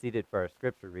Seated for our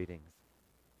scripture readings.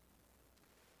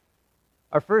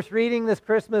 Our first reading this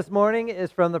Christmas morning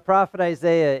is from the prophet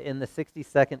Isaiah in the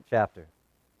 62nd chapter.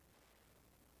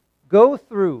 Go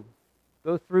through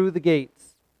the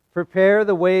gates, prepare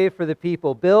the way for the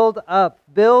people, build up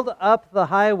the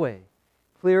highway,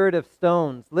 clear it of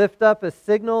stones, lift up a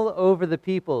signal over the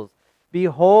peoples.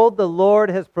 Behold, the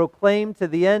Lord has proclaimed to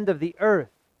the end of the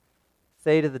earth.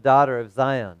 Say to the daughter of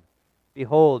Zion,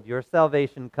 behold, your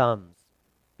salvation comes.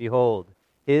 Behold,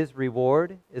 his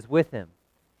reward is with him,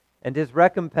 and his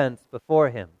recompense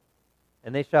before him.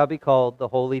 And they shall be called the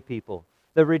holy people,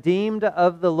 the redeemed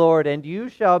of the Lord, and you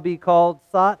shall be called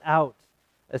sought out,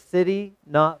 a city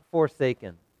not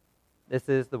forsaken. This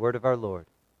is the word of our Lord.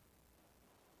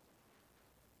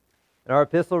 In our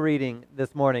epistle reading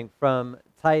this morning from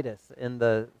Titus in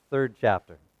the 3rd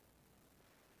chapter.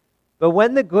 But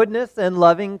when the goodness and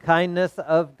loving kindness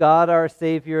of God our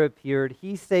Savior appeared,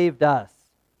 he saved us,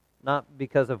 not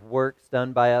because of works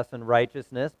done by us in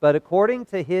righteousness, but according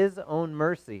to his own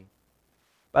mercy,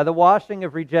 by the washing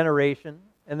of regeneration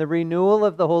and the renewal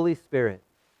of the Holy Spirit,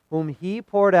 whom he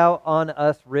poured out on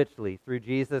us richly through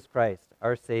Jesus Christ,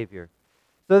 our Savior,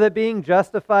 so that being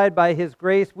justified by his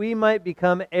grace, we might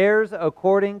become heirs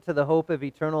according to the hope of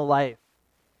eternal life.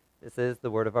 This is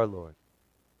the word of our Lord.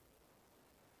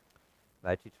 I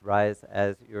invite you to rise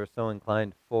as you're so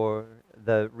inclined for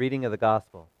the reading of the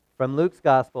gospel. From Luke's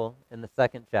Gospel in the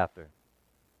 2nd chapter.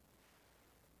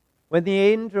 When the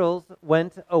angels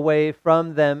went away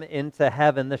from them into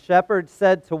heaven, the shepherds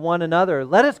said to one another,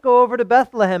 let us go over to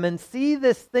Bethlehem and see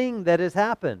this thing that has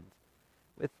happened,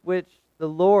 with which the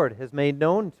Lord has made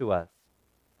known to us.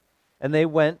 And they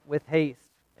went with haste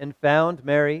and found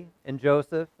Mary and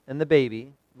Joseph and the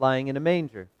baby lying in a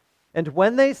manger. And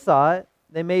when they saw it,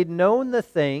 they made known the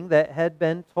saying that had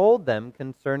been told them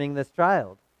concerning this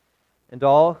child. And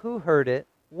all who heard it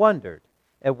wondered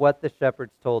at what the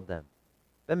shepherds told them.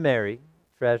 But Mary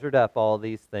treasured up all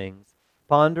these things,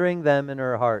 pondering them in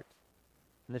her heart.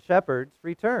 And the shepherds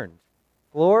returned,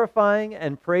 glorifying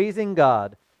and praising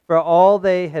God for all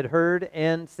they had heard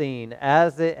and seen,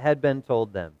 as it had been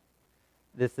told them.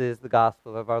 This is the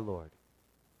gospel of our Lord.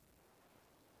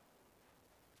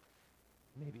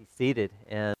 You may be seated,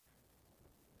 and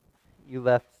you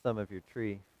left some of your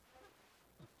tree.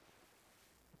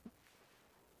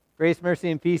 Grace, mercy,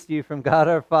 and peace to you from God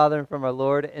our Father and from our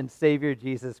Lord and Savior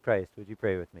Jesus Christ. Would you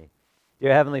pray with me?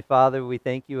 Dear Heavenly Father, we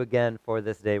thank you again for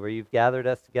this day where you've gathered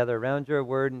us together around your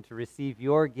word and to receive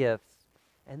your gifts.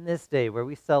 And this day where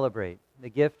we celebrate the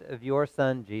gift of your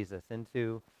Son, Jesus,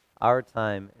 into our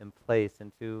time and place,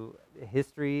 into the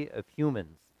history of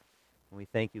humans. And we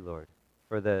thank you, Lord,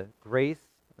 for the grace,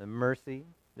 the mercy,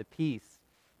 the peace,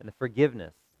 and the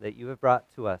forgiveness that you have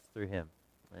brought to us through him.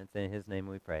 And it's in his name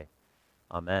we pray.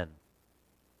 Amen.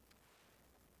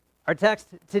 Our text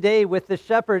today with the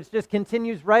shepherds just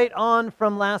continues right on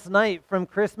from last night, from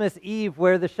Christmas Eve,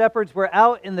 where the shepherds were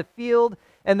out in the field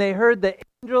and they heard the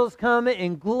angels come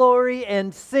in glory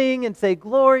and sing and say,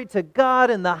 glory to God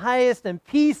in the highest and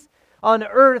peace on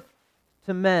earth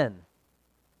to men.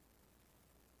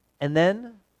 And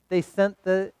then they sent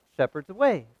the shepherds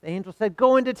away. The angel said,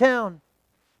 go into town,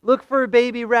 look for a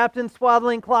baby wrapped in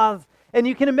swaddling cloths. And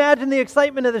you can imagine the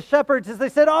excitement of the shepherds as they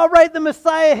said, all right, the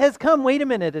Messiah has come. Wait a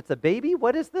minute, it's a baby?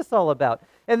 What is this all about?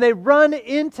 And they run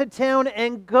into town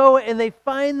and go and they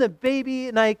find the baby.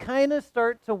 And I kind of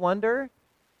start to wonder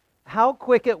how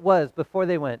quick it was before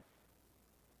they went,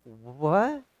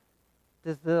 what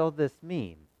does all this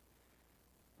mean?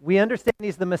 We understand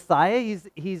he's the Messiah.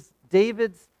 He's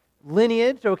David's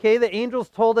lineage, okay? The angels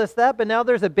told us that, but now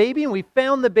there's a baby and we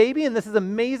found the baby and this is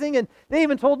amazing. And they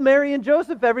even told Mary and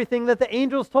Joseph everything that the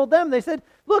angels told them. They said,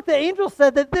 look, the angel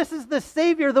said that this is the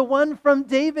Savior, the one from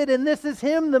David, and this is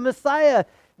him, the Messiah,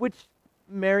 which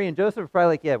Mary and Joseph are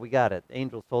probably like, yeah, we got it. The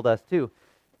angels told us too.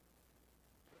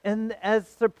 And as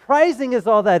surprising as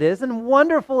all that is and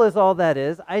wonderful as all that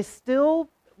is, I still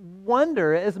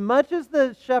wonder, as much as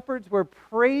the shepherds were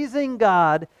praising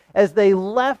God as they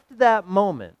left that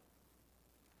moment,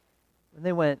 and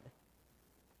they went,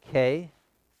 okay,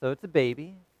 so it's a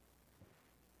baby.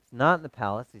 He's not in the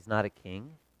palace. He's not a king.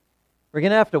 We're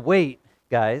going to have to wait,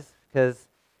 guys, because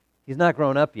he's not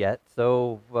grown up yet.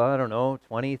 So, well, I don't know,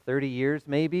 20, 30 years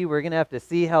maybe. We're going to have to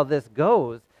see how this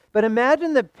goes. But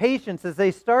imagine the patience as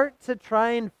they start to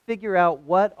try and figure out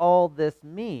what all this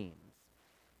means.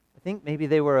 I think maybe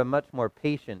they were a much more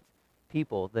patient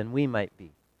people than we might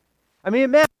be. I mean,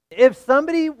 imagine if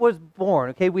somebody was born,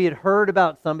 okay, we had heard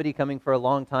about somebody coming for a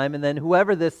long time, and then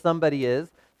whoever this somebody is,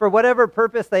 for whatever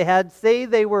purpose they had, say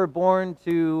they were born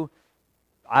to,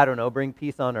 I don't know, bring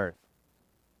peace on earth.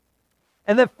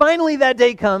 And then finally that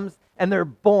day comes and they're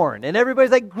born. And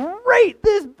everybody's like, great,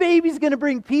 this baby's going to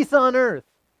bring peace on earth.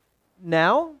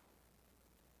 Now?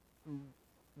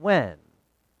 When?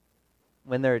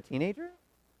 When they're a teenager?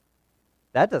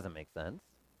 That doesn't make sense.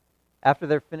 After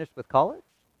they're finished with college?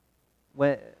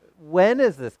 When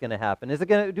is this going to happen?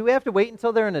 Do we have to wait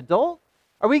until they're an adult?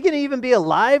 Are we going to even be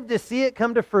alive to see it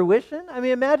come to fruition? I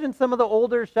mean, imagine some of the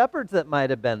older shepherds that might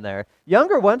have been there.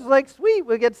 Younger ones like, sweet,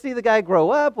 we'll get to see the guy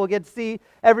grow up. We'll get to see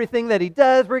everything that he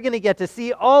does. We're going to get to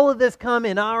see all of this come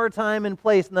in our time and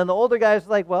place. And then the older guys are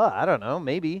like, well, I don't know,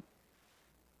 maybe.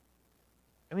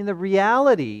 I mean, the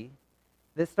reality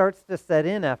that starts to set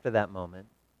in after that moment,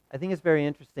 I think is very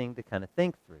interesting to kind of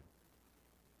think through.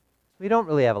 We don't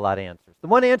really have a lot of answers. The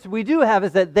one answer we do have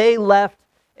is that they left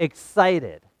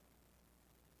excited.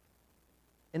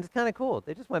 And it's kind of cool.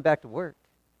 They just went back to work.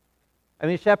 I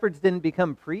mean, shepherds didn't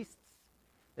become priests.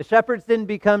 The shepherds didn't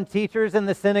become teachers in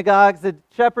the synagogues. The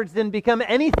shepherds didn't become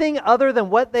anything other than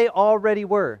what they already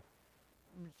were.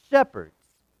 Shepherds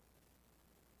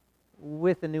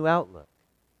with a new outlook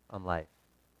on life.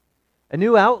 A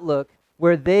new outlook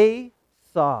where they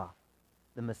saw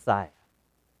the Messiah.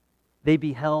 They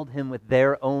beheld him with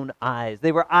their own eyes.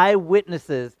 They were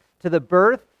eyewitnesses to the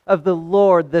birth of the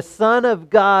Lord, the Son of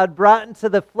God, brought into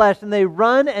the flesh. And they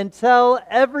run and tell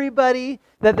everybody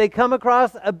that they come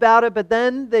across about it, but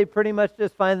then they pretty much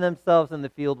just find themselves in the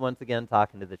field once again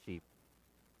talking to the sheep.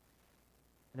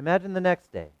 And imagine the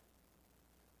next day,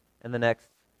 and the next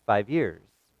 5 years,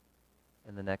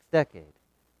 and the next decade.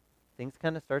 Things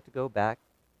kind of start to go back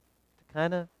to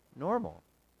kind of normal,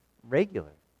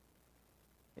 regular.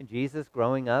 And Jesus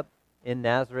growing up in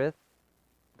Nazareth,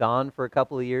 gone for a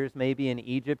couple of years maybe in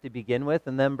Egypt to begin with,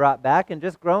 and then brought back, and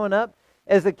just growing up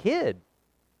as a kid.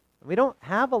 We don't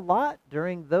have a lot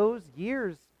during those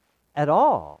years at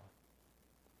all.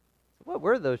 So what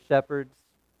were those shepherds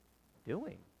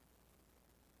doing?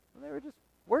 Well, they were just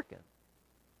working.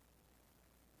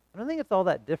 I don't think it's all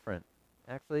that different,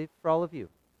 actually, for all of you.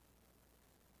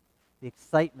 The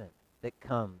excitement that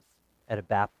comes at a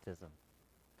baptism.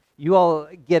 You all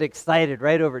get excited,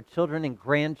 right, over children and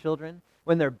grandchildren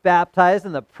when they're baptized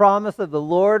and the promise of the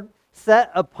Lord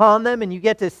set upon them, and you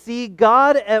get to see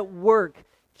God at work,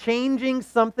 changing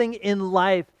something in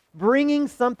life, bringing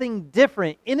something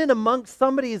different in and amongst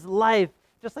somebody's life,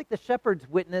 just like the shepherds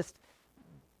witnessed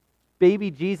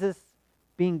baby Jesus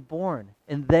being born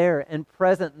and there and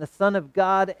present, and the Son of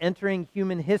God entering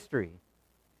human history.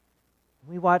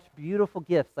 We watch beautiful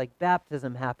gifts like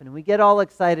baptism happen, and we get all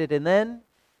excited, and then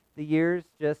the years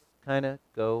just kind of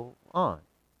go on.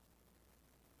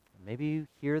 Maybe you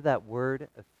hear that word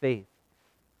of faith,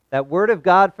 that word of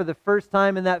God for the first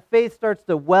time, and that faith starts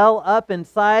to well up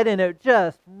inside, and it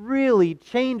just really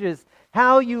changes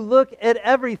how you look at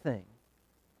everything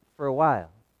for a while.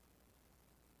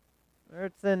 Or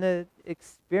it's an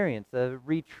experience, a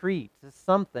retreat,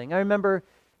 something. I remember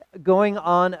going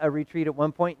on a retreat at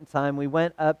one point in time. We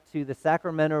went up to the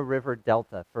Sacramento River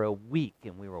Delta for a week,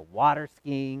 and we were water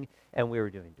skiing, and we were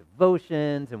doing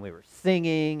devotions, and we were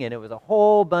singing, and it was a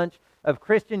whole bunch of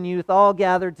Christian youth all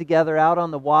gathered together out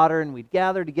on the water, and we'd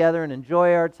gather together and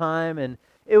enjoy our time, and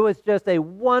it was just a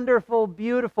wonderful,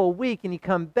 beautiful week, and you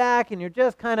come back, and you're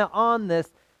just kind of on this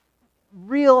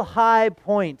real high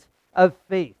point of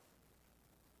faith.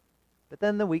 But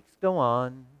then the weeks go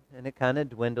on, and it kind of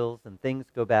dwindles, and things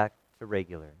go back to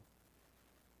regular.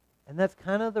 And that's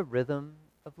kind of the rhythm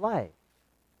of life.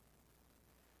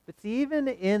 But see, even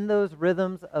in those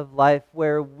rhythms of life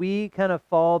where we kind of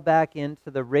fall back into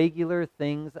the regular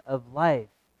things of life,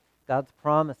 God's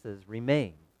promises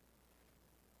remain.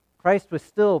 Christ was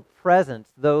still present,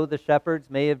 though the shepherds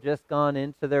may have just gone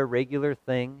into their regular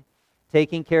thing,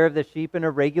 taking care of the sheep in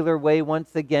a regular way.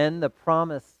 Once again, the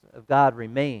promise of God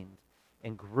remained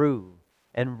and grew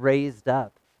and raised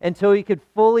up until he could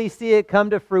fully see it come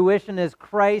to fruition as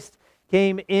Christ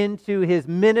came into his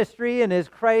ministry, and as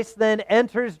Christ then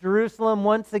enters Jerusalem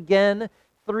once again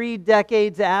 3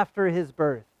 decades after his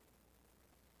birth.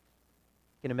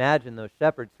 You can imagine those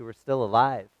shepherds who were still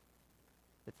alive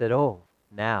that said, oh,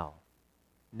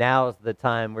 now's the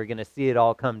time we're going to see it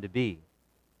all come to be.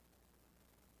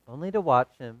 Only to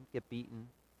watch him get beaten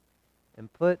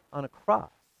and put on a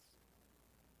cross.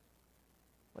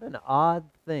 What an odd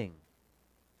thing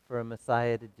for a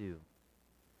Messiah to do.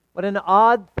 What an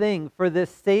odd thing for this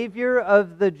Savior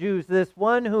of the Jews, this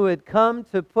one who had come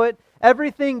to put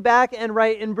everything back and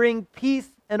right and bring peace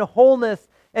and wholeness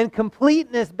and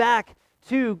completeness back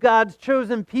to God's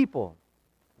chosen people.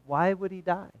 Why would he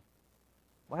die?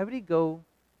 Why would he go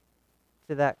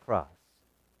to that cross?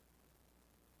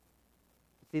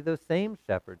 See, those same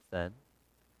shepherds then,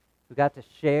 who got to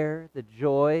share the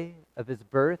joy of his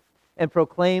birth and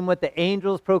proclaim what the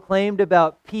angels proclaimed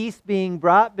about peace being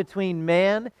brought between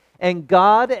man and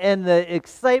God, and the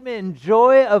excitement and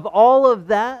joy of all of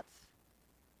that.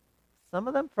 Some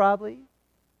of them probably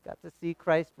got to see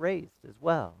Christ raised as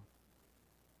well.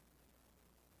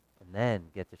 And then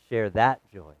get to share that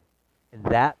joy and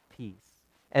that peace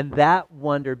and that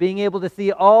wonder, being able to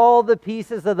see all the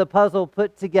pieces of the puzzle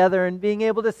put together and being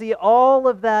able to see all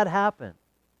of that happen.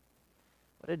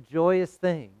 What a joyous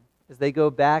thing as they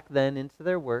go back then into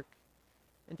their work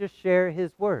and just share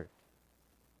his word.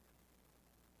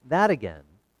 That, again,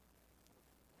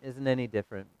 isn't any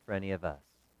different for any of us.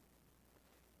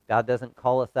 God doesn't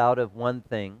call us out of one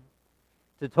thing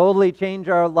to totally change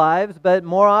our lives, but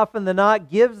more often than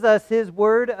not gives us his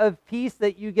word of peace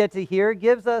that you get to hear,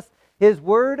 gives us his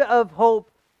word of hope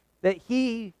that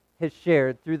he has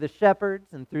shared through the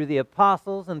shepherds and through the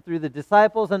apostles and through the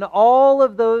disciples and all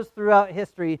of those throughout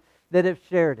history that have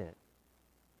shared it.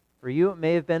 For you, it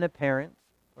may have been a parent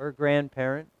or a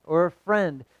grandparent or a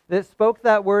friend that spoke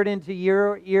that word into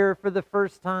your ear for the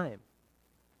first time.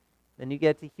 Then you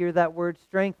get to hear that word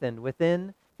strengthened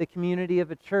within the community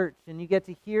of a church, and you get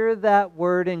to hear that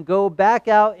word and go back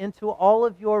out into all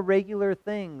of your regular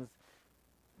things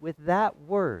with that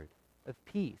word of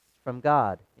peace from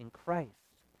God in Christ.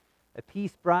 A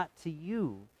peace brought to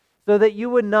you so that you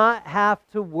would not have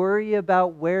to worry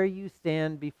about where you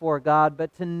stand before God,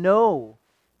 but to know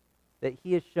that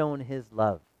he has shown his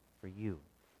love for you,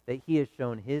 that he has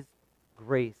shown his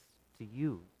grace to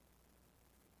you.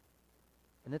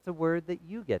 And it's a word that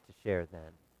you get to share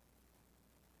then.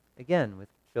 Again, with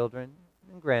children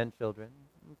and grandchildren,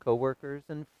 and co-workers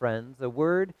and friends, a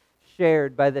word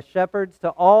shared by the shepherds to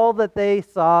all that they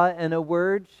saw, and a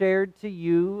word shared to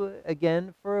you,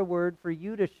 again, for a word for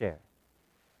you to share,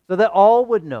 so that all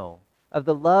would know of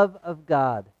the love of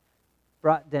God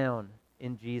brought down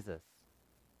in Jesus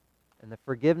and the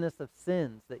forgiveness of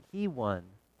sins that he won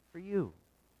for you.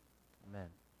 Amen.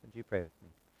 Would you pray with me?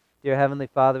 Dear Heavenly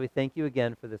Father, we thank you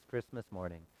again for this Christmas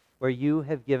morning, where you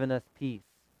have given us peace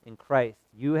in Christ.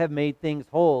 You have made things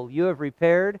whole. You have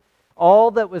repaired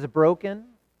all that was broken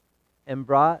and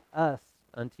brought us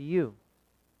unto you.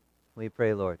 We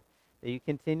pray, Lord, that you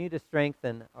continue to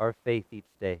strengthen our faith each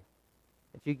day,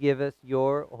 that you give us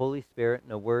your Holy Spirit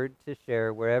and a word to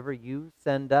share wherever you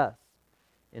send us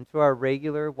into our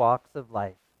regular walks of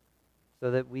life,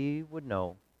 so that we would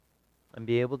know and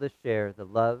be able to share the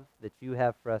love that you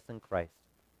have for us in Christ.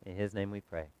 In his name we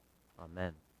pray.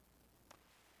 Amen.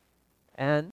 And